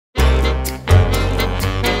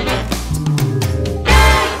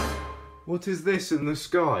What is this in the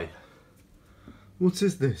sky? What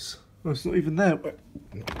is this? Oh, it's not even there.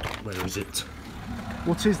 Where is it?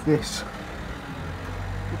 What is this?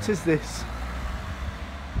 What is this?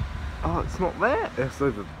 Oh, it's not there. It's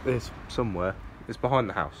over. It's somewhere. It's behind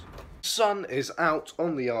the house. Sun is out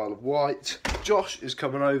on the Isle of Wight. Josh is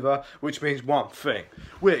coming over, which means one thing.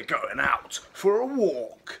 We're going out for a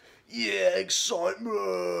walk. Yeah,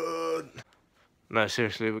 excitement. No,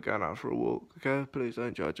 seriously, we're going out for a walk, okay? Please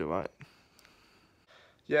don't judge, alright?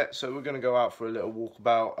 Yeah, so we're going to go out for a little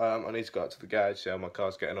walkabout. I need to go out to the garage, see how my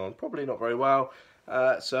car's getting on. Probably not very well.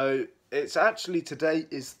 So it's actually, today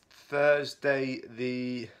is Thursday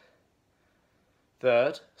the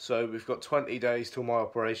 3rd. So we've got 20 days till my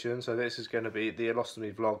operation. So this is going to be the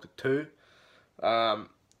Illostomy vlog 2.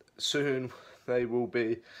 Soon they will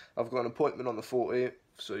be, I've got an appointment on the 14th,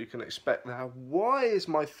 so you can expect that. Why is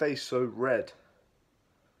my face so red?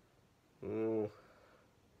 Oh.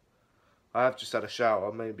 I have just had a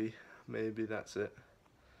shower, maybe that's it.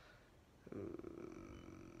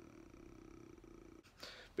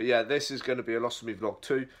 But yeah, this is going to be a Illostomy vlog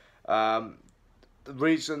 2. The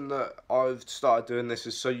reason that I've started doing this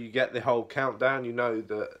is so you get the whole countdown, you know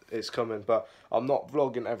that it's coming. But I'm not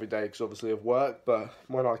vlogging every day because obviously of work, but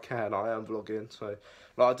when I can, I am vlogging. So,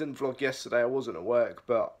 like, I didn't vlog yesterday, I wasn't at work,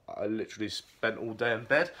 but I literally spent all day in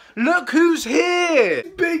bed. Look who's here!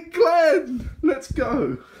 Big Glenn! Let's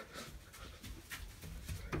go!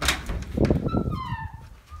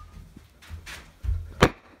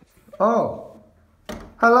 Oh,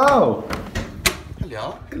 hello.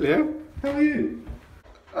 Hello. Hello. How are you?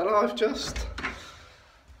 And I've just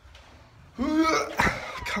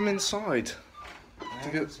come inside to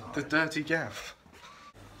get the dirty gaff.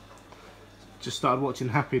 Just started watching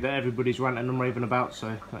Happy that everybody's ranting and raving about,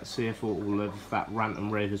 so let's see if all of that rant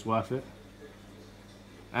and rave is worth it.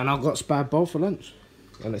 And I've got spad bowl for lunch,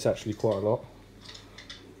 and it's actually quite a lot.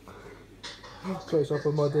 Close up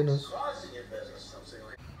on my dinners.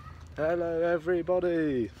 Hello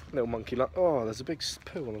everybody! Little monkey oh, there's a big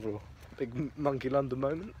poo on the floor. Big monkey London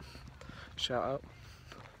moment. Shout out.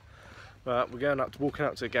 Right, we're going up to walking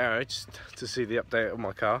up to the garage to see the update of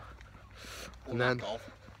my car. Or and then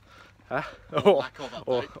huh?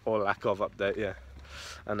 Or lack of update, yeah.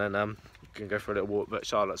 And then we can go for a little walk, but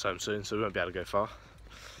Charlotte's home soon, so we won't be able to go far.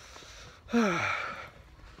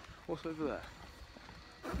 What's over there?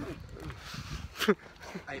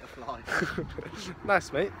 Ate a fly.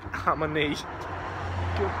 Nice, mate. At my knee.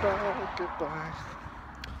 Goodbye, goodbye.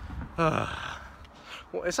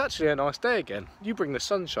 Well, it's actually a nice day again. You bring the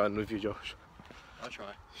sunshine with you, Josh. I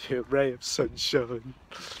try. You're a ray of sunshine.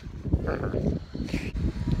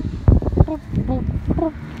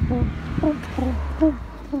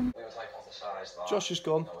 Josh is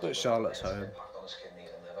gone, but Charlotte's home.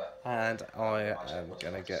 And I am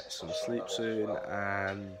going to get some sleep soon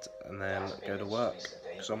and then go to work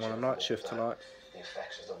because I'm on a night shift tonight.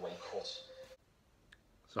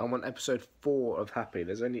 So I'm on episode 4 of Happy.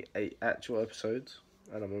 There's only 8 actual episodes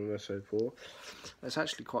and I'm on episode 4. It's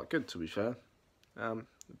actually quite good, to be fair. It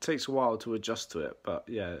takes a while to adjust to it, but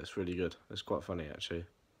yeah, it's really good. It's quite funny actually.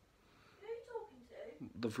 Who are you talking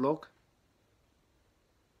to? The vlog?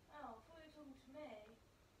 Oh, I thought you were talking to me.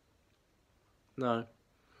 No.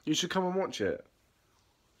 You should come and watch it.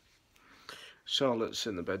 Charlotte's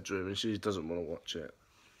in the bedroom and she doesn't want to watch it.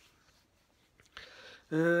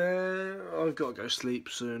 I've got to go sleep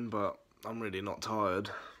soon, but I'm really not tired.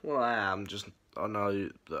 Well, I am, just I know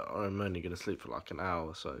that I'm only going to sleep for like an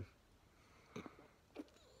hour, so.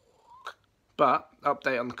 But,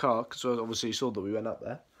 update on the car, because obviously you saw that we went up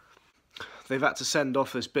there. They've had to send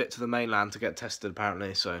off this bit to the mainland to get tested,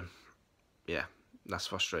 apparently, so yeah, that's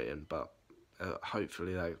frustrating, but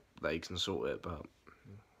hopefully they can sort it, but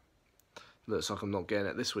looks like I'm not getting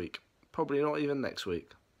it this week. Probably not even next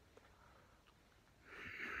week.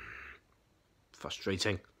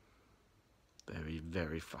 Frustrating. Very,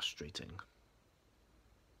 very frustrating.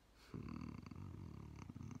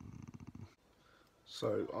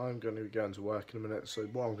 So I'm going to be going to work in a minute, so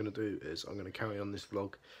what I'm going to do is I'm going to carry on this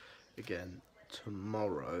vlog again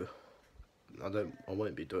tomorrow. I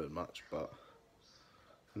won't be doing much, but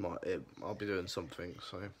I'll be doing something,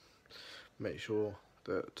 so make sure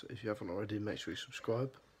that if you haven't already, make sure you subscribe.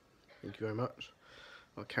 Thank you very much.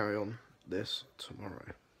 I'll carry on this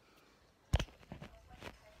tomorrow.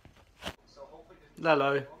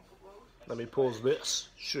 Hello. Let me pause this.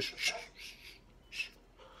 Shush, shush, shush.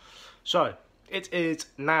 So, it is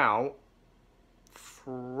now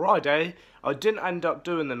Friday. I didn't end up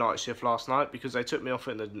doing the night shift last night because they took me off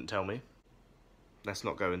it and they didn't tell me. Let's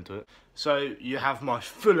not go into it. So you have my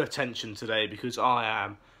full attention today because I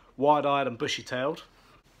am wide-eyed and bushy-tailed.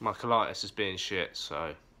 my colitis is being shit,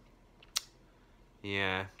 so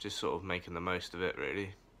yeah, just sort of making the most of it,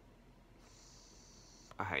 really.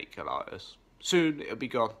 I hate colitis. Soon it'll be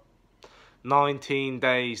gone. 19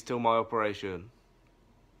 days till my operation.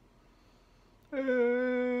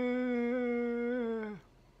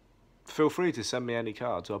 Feel free to send me any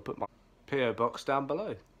cards. I'll put my PO box down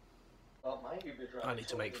below. I need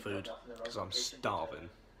to make food because I'm starving.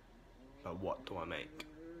 But what do I make?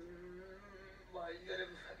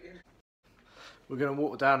 We're going to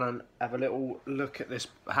walk down and have a little look at this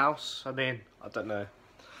house. I mean, I don't know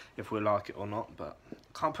if we like it or not, but I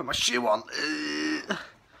can't put my shoe on.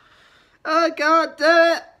 I can't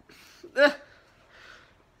do it.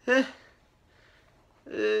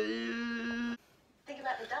 Think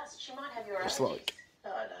about the dust. She might have your It's allergies. like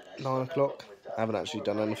 9 o'clock. I haven't actually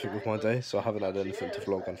done anything with my day, so I haven't had anything to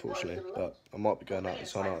vlog, unfortunately. But I might be going out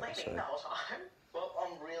this night, so. Well,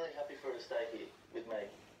 I'm really happy for her to stay here with me.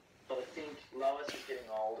 But I think Lois is getting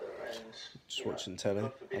older and... Just watching telly,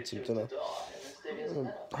 God forbid had some she was dinner. to die, and then Stevie doesn't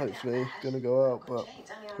matter. Hopefully, gonna go out, but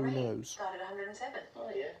who knows. Started 107. Oh,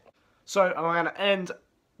 yeah. So I'm going to end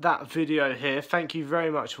that video here. Thank you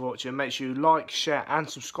very much for watching. Make sure you like, share and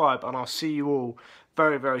subscribe, and I'll see you all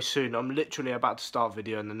very, very soon. I'm literally about to start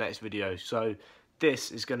video in the next video, so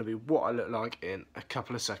this is going to be what I look like in a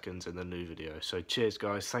couple of seconds in the new video. So cheers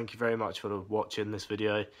guys, thank you very much for watching this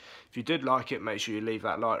video. If you did like it, make sure you leave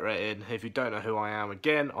that like rating. If you don't know who I am,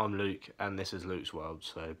 again, I'm Luke and this is Luke's World.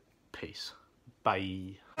 So peace,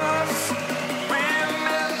 bye. Remember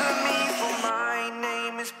me, for my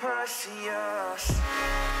name is Perseus.